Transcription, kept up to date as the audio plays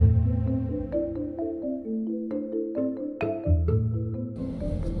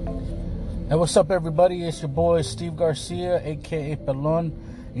Hey, what's up, everybody? It's your boy, Steve Garcia, a.k.a. Pelon,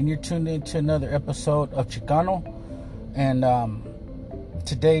 and you're tuned in to another episode of Chicano. And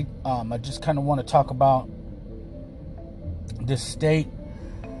today, I just kind of want to talk about this state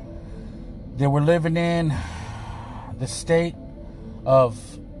that we're living in, the state of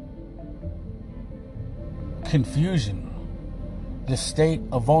confusion, the state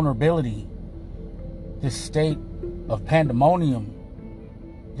of vulnerability, this state of pandemonium,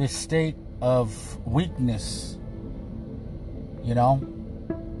 this state of weakness. You know,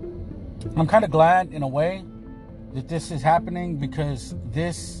 I'm kind of glad in a way that this is happening, because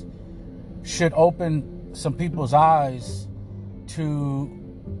this should open some people's eyes to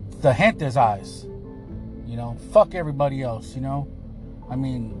the gente's eyes. You know, fuck everybody else, you know. I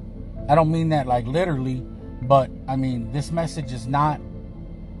mean, I don't mean that like literally, but I mean, this message is not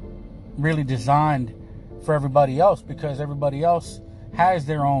really designed for everybody else, because everybody else has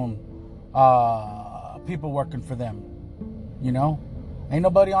their own people working for them. You know, ain't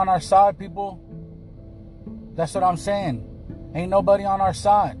nobody on our side, people. That's what I'm saying. Ain't nobody on our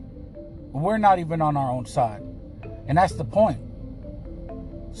side. We're not even on our own side, and that's the point.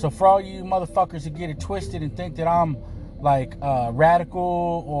 So for all you motherfuckers that get it twisted and think that I'm like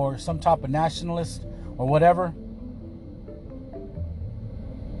radical or some type of nationalist or whatever,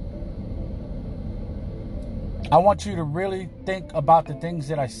 I want you to really think about the things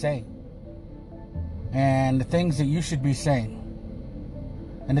that I say, and the things that you should be saying,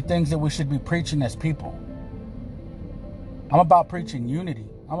 and the things that we should be preaching as people. I'm about preaching unity.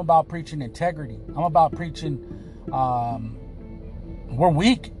 I'm about preaching integrity. I'm about preaching we're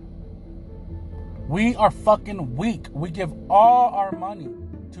weak. We are fucking weak. We give all our money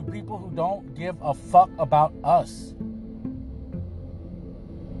to people who don't give a fuck about us.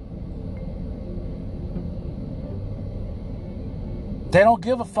 They don't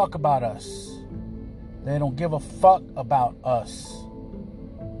give a fuck about us. They don't give a fuck about us.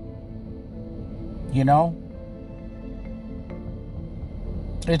 You know?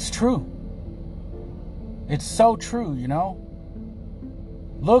 It's true. It's so true, you know?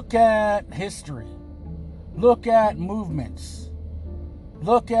 Look at history. Look at movements.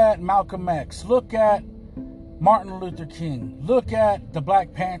 Look at Malcolm X. Look at Martin Luther King. Look at the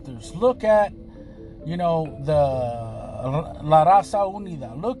Black Panthers. Look at, you know, the La Raza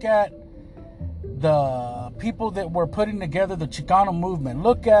Unida. Look at the people that were putting together the Chicano movement.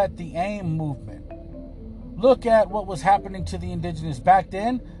 Look at the AIM movement. Look at what was happening to the indigenous back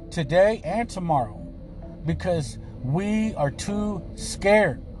then, today, and tomorrow. Because we are too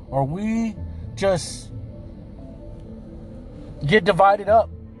scared, or we just get divided up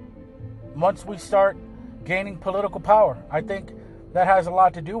once we start gaining political power. I think that has a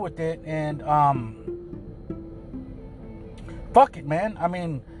lot to do with it. And fuck it, man. I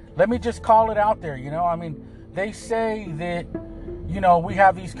mean, let me just call it out there, you know. I mean, they say that, you know, we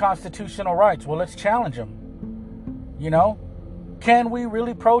have these constitutional rights. Well, let's challenge them. You know, can we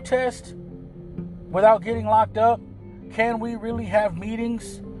really protest without getting locked up? Can we really have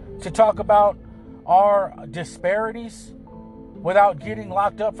meetings to talk about our disparities without getting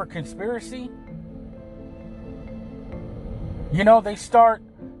locked up for conspiracy? You know, they start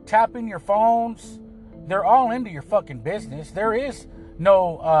tapping your phones. They're all into your fucking business. There is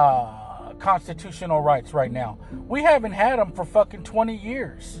no constitutional rights right now. We haven't had them for fucking 20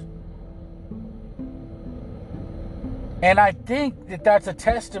 years. And I think that that's a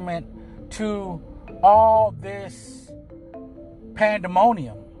testament to all this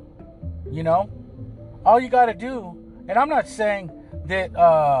pandemonium. You know, all you got to do, and I'm not saying that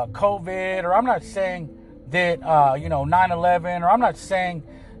COVID, or I'm not saying that, you know, 9/11, or I'm not saying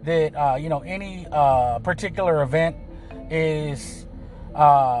that, you know, any particular event is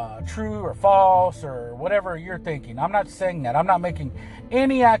true or false or whatever you're thinking. I'm not saying that. I'm not making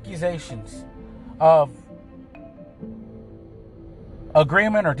any accusations of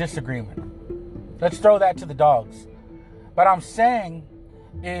agreement or disagreement. Let's throw that to the dogs. But I'm saying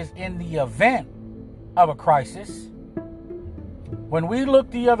is, in the event of a crisis, when we look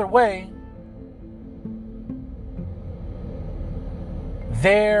the other way,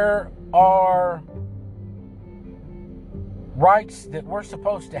 there are rights that we're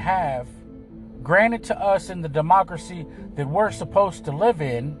supposed to have granted to us in the democracy that we're supposed to live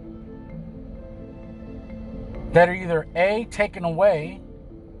in, that are either A, taken away,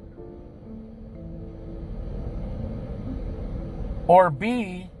 or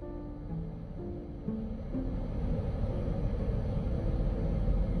B,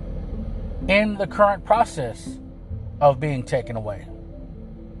 in the current process of being taken away.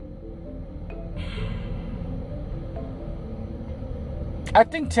 I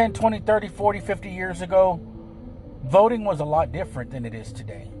think 10, 20, 30, 40, 50 years ago, voting was a lot different than it is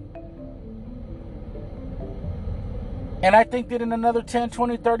today. And I think that in another 10,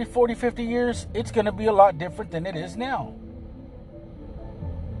 20, 30, 40, 50 years, it's going to be a lot different than it is now.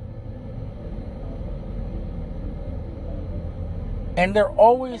 And there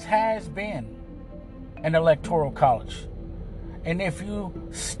always has been an electoral college. And if you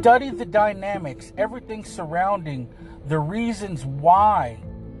study the dynamics, everything surrounding the reasons why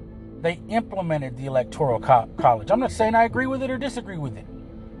they implemented the electoral college. I'm not saying I agree with it or disagree with it.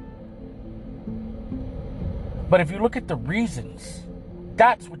 But if you look at the reasons,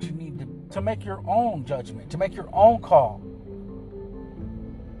 that's what you need to make your own judgment, to make your own call.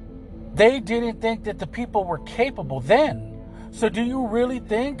 They didn't think that the people were capable then. So do you really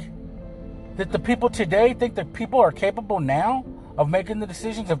think that the people today think that people are capable now of making the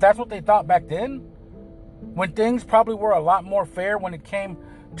decisions, if that's what they thought back then? When things probably were a lot more fair when it came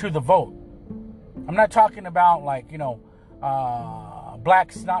to the vote. I'm not talking about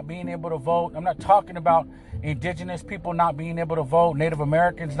blacks not being able to vote. I'm not talking about indigenous people not being able to vote, Native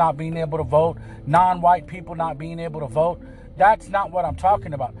Americans not being able to vote, non-white people not being able to vote. That's not what I'm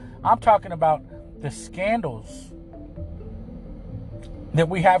talking about. I'm talking about the scandals that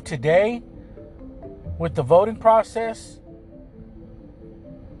we have today with the voting process.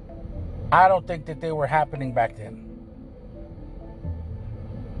 I don't think that they were happening back then.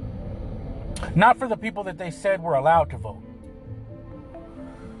 Not for the people that they said were allowed to vote.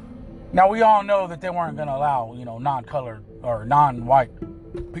 Now, we all know that they weren't going to allow, non-colored or non-white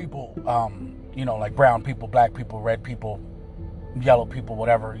people, like brown people, black people, red people, yellow people,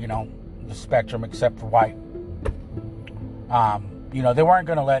 whatever, the spectrum except for white. They weren't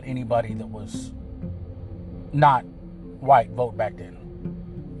going to let anybody that was not white vote back then.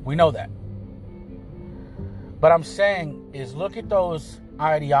 We know that. But I'm saying is look at those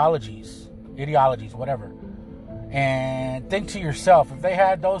ideologies, whatever, and think to yourself, if they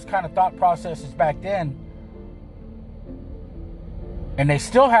had those kind of thought processes back then, and they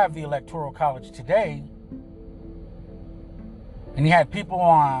still have the Electoral College today, and you had people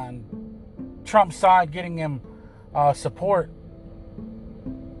on Trump's side getting him support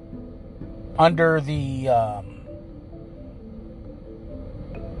under the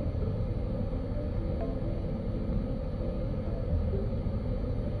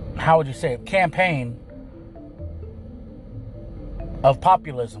how would you say it, campaign of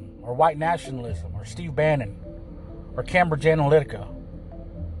populism or white nationalism or Steve Bannon or Cambridge Analytica.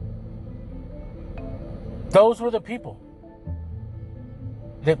 Those were the people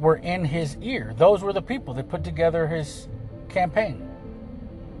that were in his ear. Those were the people that put together his campaign.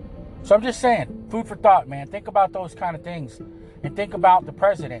 So I'm just saying, food for thought, man. Think about those kind of things. And think about the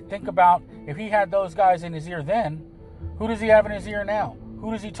president. Think about if he had those guys in his ear then, who does he have in his ear now?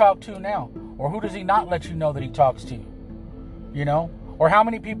 Who does he talk to now? Or who does he not let you know that he talks to? Or how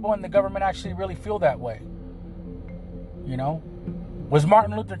many people in the government actually really feel that way? Was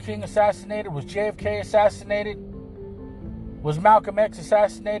Martin Luther King assassinated? Was JFK assassinated? Was Malcolm X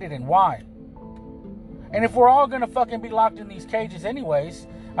assassinated, and why? And if we're all going to fucking be locked in these cages anyways,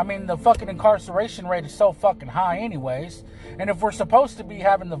 I mean, the fucking incarceration rate is so fucking high anyways, and if we're supposed to be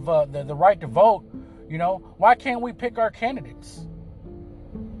having the right to vote, why can't we pick our candidates?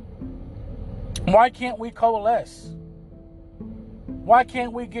 Why can't we coalesce? Why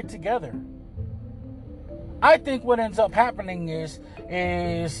can't we get together? I think what ends up happening is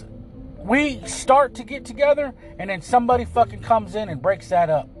we start to get together, and then somebody fucking comes in and breaks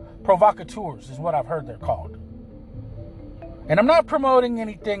that up. Provocateurs is what I've heard they're called. And I'm not promoting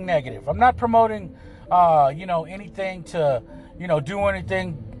anything negative. I'm not promoting, anything to, do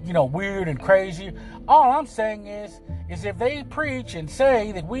anything, weird and crazy. All I'm saying is if they preach and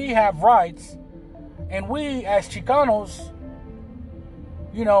say that we have rights, and we as Chicanos,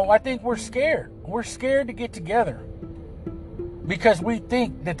 I think we're scared. We're scared to get together because we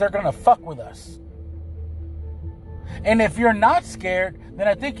think that they're going to fuck with us. And if you're not scared, then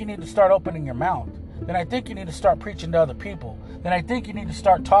I think you need to start opening your mouth. Then I think you need to start preaching to other people. Then I think you need to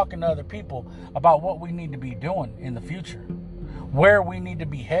start talking to other people about what we need to be doing in the future, where we need to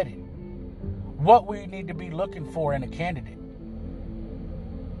be headed, what we need to be looking for in a candidate.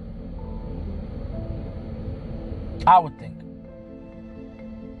 I would think.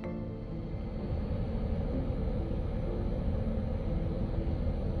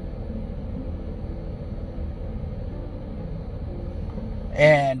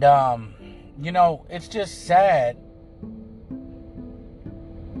 And, it's just sad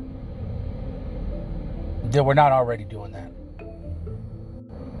that we're not already doing that.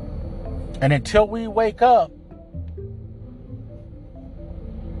 And until we wake up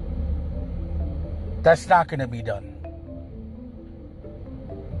That's not going to be done.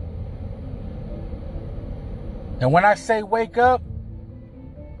 And when I say wake up,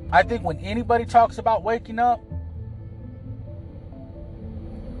 I think when anybody talks about waking up,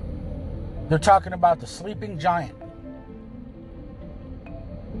 they're talking about the sleeping giant.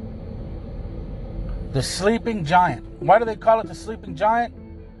 The sleeping giant. Why do they call it the sleeping giant?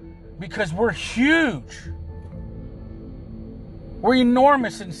 Because we're huge. We're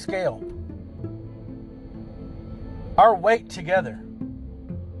enormous in scale. Our weight together.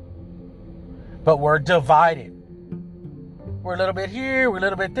 But we're divided. We're a little bit here, we're a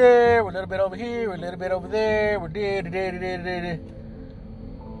little bit there, we're a little bit over here, we're a little bit over there, we're da.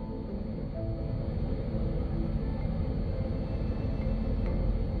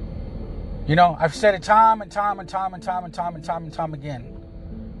 You know, I've said it time and time again.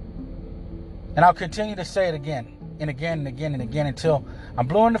 And I'll continue to say it again and again and again and again until I'm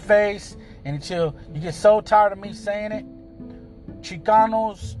blue in the face and until you get so tired of me saying it.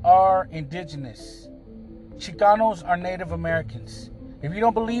 Chicanos are indigenous. Chicanos are Native Americans. If you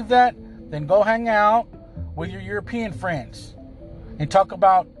don't believe that, then go hang out with your European friends and talk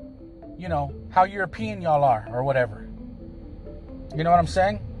about, you know, how European y'all are or whatever. You know what I'm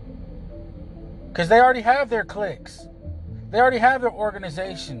saying? Because they already have their cliques. They already have their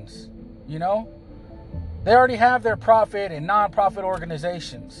organizations, you know? They already have their profit and non-profit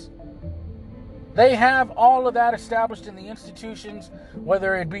organizations. They have all of that established in the institutions,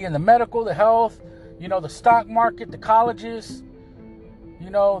 whether it be in the medical, the health, you know, the stock market, the colleges, you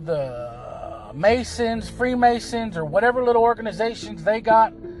know, the Masons, Freemasons, or whatever little organizations they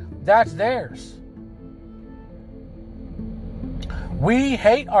got, that's theirs. We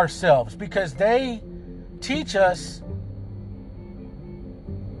hate ourselves because they teach us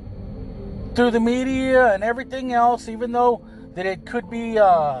through the media and everything else, even though that it could be, they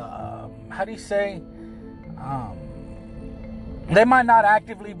might not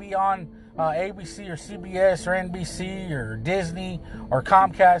actively be on ABC or CBS or NBC or Disney or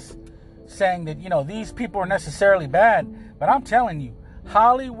Comcast saying that, you know, these people are necessarily bad. But I'm telling you,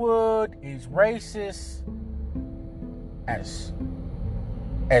 Hollywood is racist as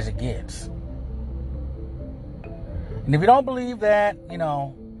it gets. And if you don't believe that, you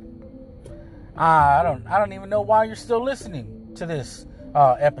know, I don't even know why you're still listening to this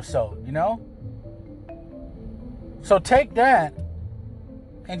episode, you know? So take that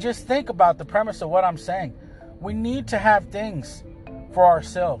and just think about the premise of what I'm saying. We need to have things for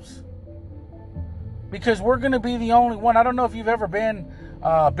ourselves. Because we're going to be the only one. I don't know if you've ever been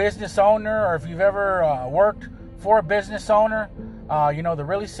a business owner or if you've ever worked for a business owner. You know, the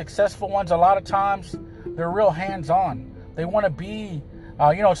really successful ones, a lot of times, they're real hands-on. They want to be,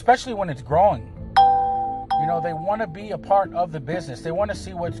 you know, especially when it's growing. You know, they want to be a part of the business. They want to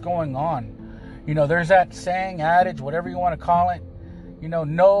see what's going on. You know, there's that saying, adage, whatever you want to call it. You know,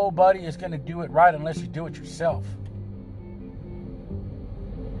 nobody is going to do it right unless you do it yourself.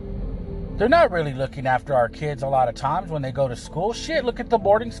 They're not really looking after our kids a lot of times when they go to school. Shit, look at the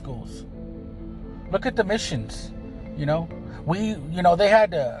boarding schools. Look at the missions. You know, they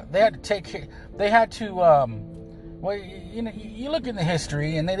had to well, you know, you look in the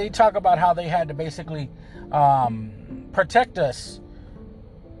history and they talk about how they had to basically protect us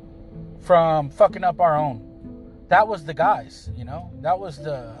from fucking up our own. That was the guys, you know. That was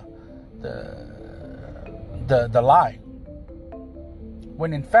the lie.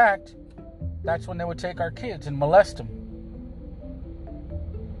 When in fact, that's when they would take our kids and molest them.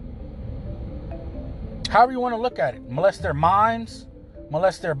 However you want to look at it. Molest their minds,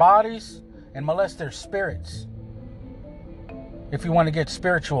 molest their bodies, and molest their spirits. If you want to get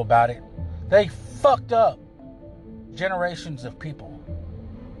spiritual about it. They fucked up generations of people.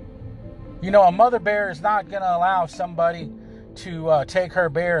 You know, a mother bear is not going to allow somebody to take her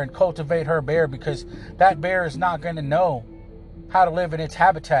bear and cultivate her bear, because that bear is not going to know how to live in its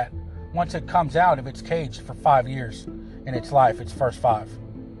habitat once it comes out of its cage for 5 years in its life, its first 5.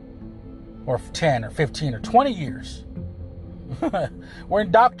 Or 10 or 15 or 20 years. We're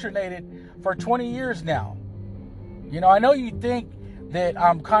indoctrinated for 20 years now. You know, I know you think that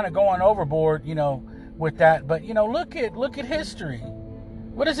I'm kind of going overboard, you know, with that, but you know, look at history.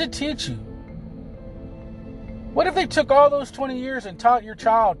 What does it teach you? What if they took all those 20 years and taught your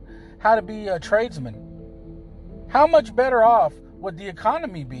child how to be a tradesman? How much better off would the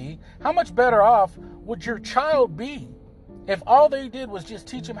economy be? How much better off would your child be if all they did was just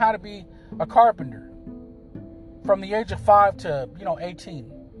teach him how to be a carpenter from the age of 5 to,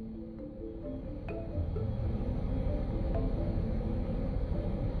 18?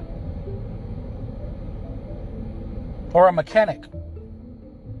 Or a mechanic.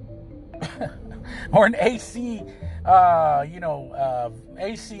 or an AC, AC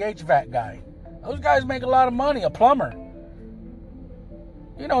HVAC guy. Those guys make a lot of money. A plumber.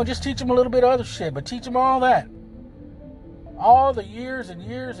 Just teach them a little bit of other shit, but teach them all that. All the years and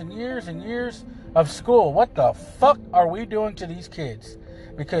years and years and years of school. What the fuck are we doing to these kids?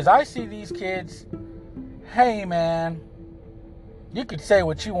 Because I see these kids, hey man, you could say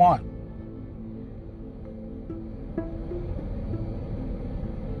what you want.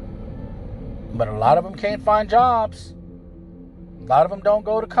 But a lot of them can't find jobs. A lot of them don't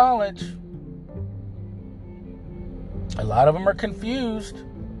go to college. A lot of them are confused.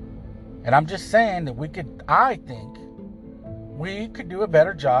 And I'm just saying that I think we could do a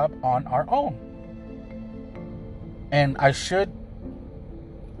better job on our own. And I should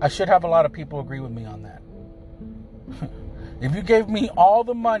have a lot of people agree with me on that. If you gave me all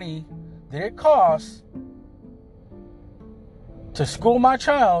the money that it costs to school my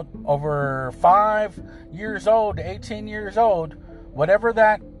child over 5 years old to 18 years old, whatever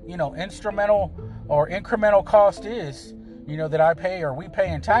that, instrumental or incremental cost is, that I pay or we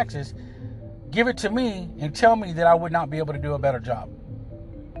pay in taxes, give it to me and tell me that I would not be able to do a better job.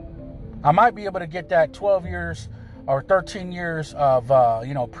 I might be able to get that 12 years or 13 years of,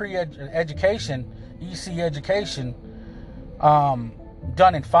 pre-education, EC education,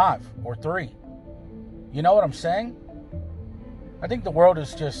 done in 5 or 3. You know what I'm saying? I think the world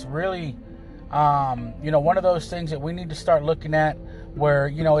is just really, one of those things that we need to start looking at where,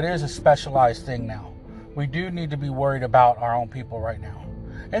 it is a specialized thing now. We do need to be worried about our own people right now.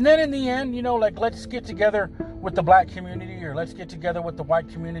 And then in the end, let's get together with the black community or let's get together with the white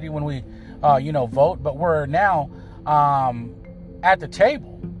community when we, vote. But we're now at the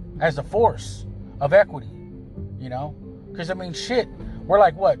table as a force of equity, Because, we're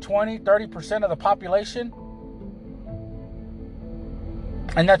like, 20, 30% of the population?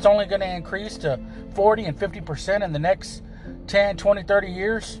 And that's only going to increase to 40 and 50% in the next 10, 20, 30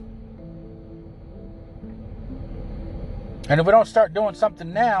 years. And if we don't start doing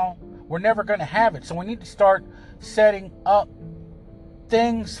something now, we're never going to have it. So we need to start setting up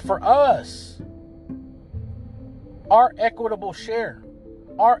things for us. Our equitable share.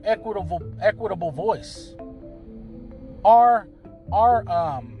 Our equitable voice. Our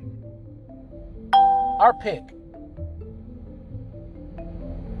pick.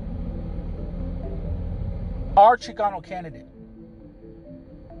 Our Chicano candidate.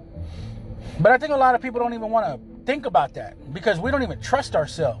 But I think a lot of people don't even want to think about that because we don't even trust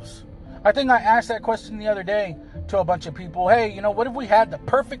ourselves. I think I asked that question the other day to a bunch of people. Hey, what if we had the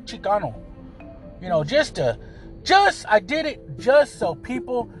perfect Chicano? I did it just so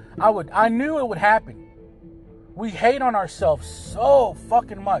people, I knew it would happen. We hate on ourselves so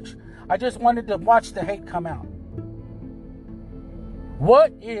fucking much. I just wanted to watch the hate come out.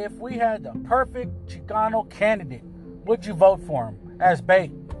 What if we had the perfect Chicano candidate? Would you vote for him as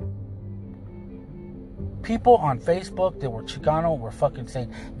bait? People on Facebook that were Chicano were fucking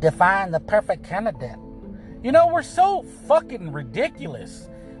saying, define the perfect candidate. We're so fucking ridiculous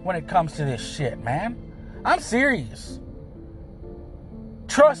when it comes to this shit, man. I'm serious.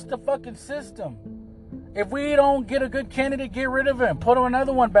 Trust the fucking system. If we don't get a good candidate, get rid of him. Put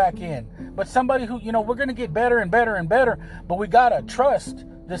another one back in. But somebody who, we're going to get better and better and better. But we got to trust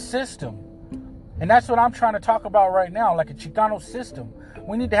the system. And that's what I'm trying to talk about right now, like a Chicano system.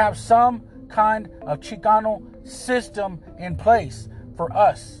 We need to have some kind of Chicano system in place for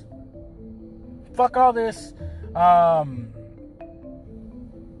us. Fuck all this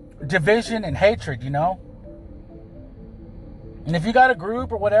division and hatred, And if you got a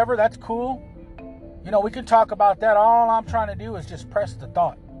group or whatever, that's cool. We can talk about that. All I'm trying to do is just press the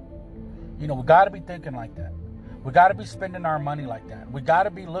thought. We got to be thinking like that. We got to be spending our money like that. We got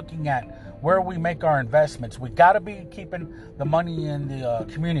to be looking at where we make our investments. We got to be keeping the money in the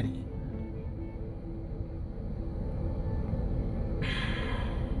community.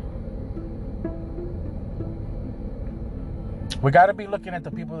 We got to be looking at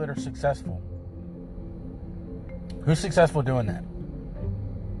the people that are successful. Who's successful doing that?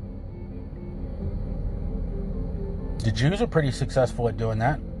 The Jews are pretty successful at doing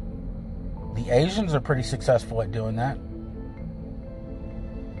that. The Asians are pretty successful at doing that.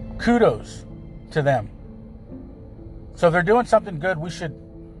 Kudos to them. So if they're doing something good, we should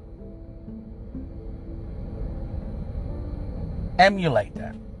emulate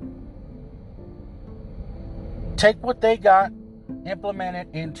that. Take what they got, implement it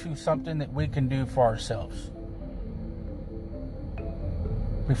into something that we can do for ourselves.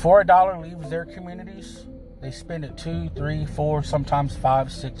 Before a dollar leaves their communities, they spend it 2, 3, 4, sometimes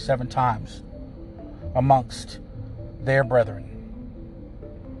 5, 6, 7 times amongst their brethren.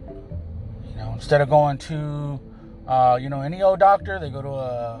 instead of going to, any old doctor, they go to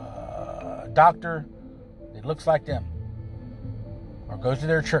a doctor that looks like them, or goes to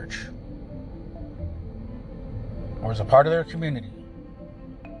their church, or is a part of their community,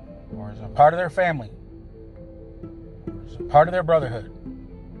 or is a part of their family, or is a part of their brotherhood.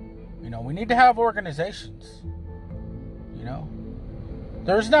 We need to have organizations.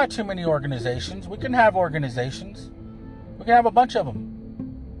 There's not too many organizations. We can have organizations. We can have a bunch of them.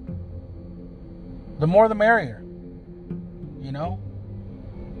 The more the merrier.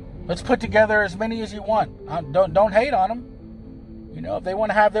 Let's put together as many as you want. Don't hate on them. If they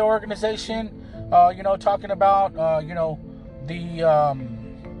want to have their organization, talking about, the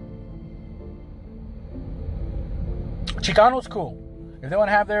Chicanos, cool. If they want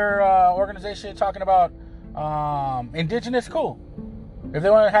to have their organization talking about indigenous, cool. If they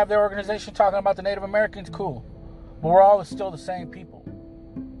want to have their organization talking about the Native Americans, cool. But we're all still the same people.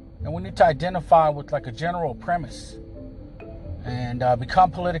 And we need to identify with like a general premise and become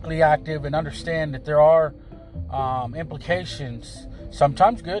politically active and understand that there are implications,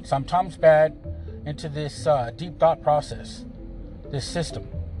 sometimes good, sometimes bad, into this deep thought process, this system.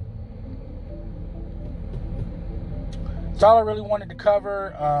 That's all I really wanted to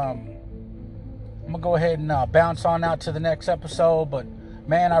cover. I'm going to go ahead and bounce on out to the next episode. But,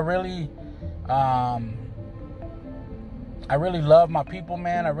 man, I really love my people,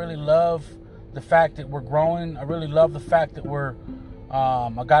 man. I really love the fact that we're growing. I really love the fact that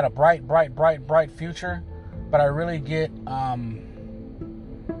I got a bright future. But I really get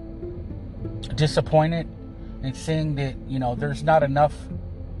disappointed in seeing that, there's not enough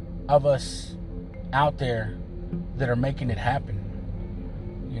of us out there that are making it happen,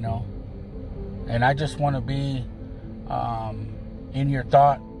 and I just want to be in your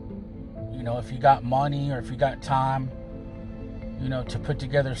thought, if you got money or if you got time, to put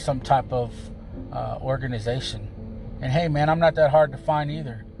together some type of organization. And hey, man, I'm not that hard to find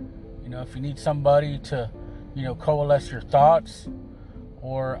either. If you need somebody to, coalesce your thoughts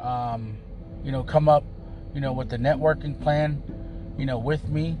or, come up, with the networking plan, with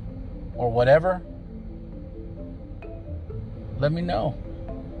me or whatever, let me know.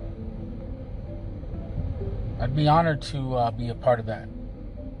 I'd be honored to be a part of that.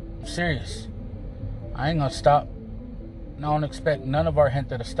 I'm serious. I ain't gonna stop. I don't expect none of our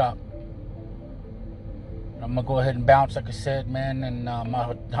gente to stop. I'm gonna go ahead and bounce, like I said, man, and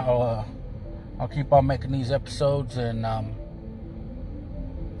I'll keep on making these episodes, and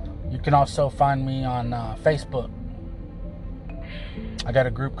you can also find me on Facebook. I got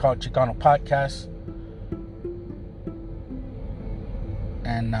a group called Chicano Podcast.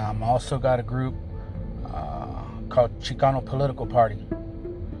 And I also got a group called Chicano Political Party.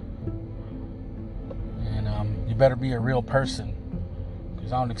 And you better be a real person,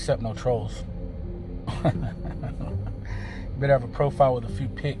 because I don't accept no trolls. You better have a profile with a few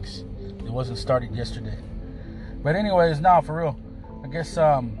pics. It wasn't started yesterday. But anyways, for real. I guess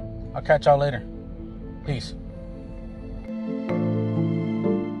I'll catch y'all later. Peace.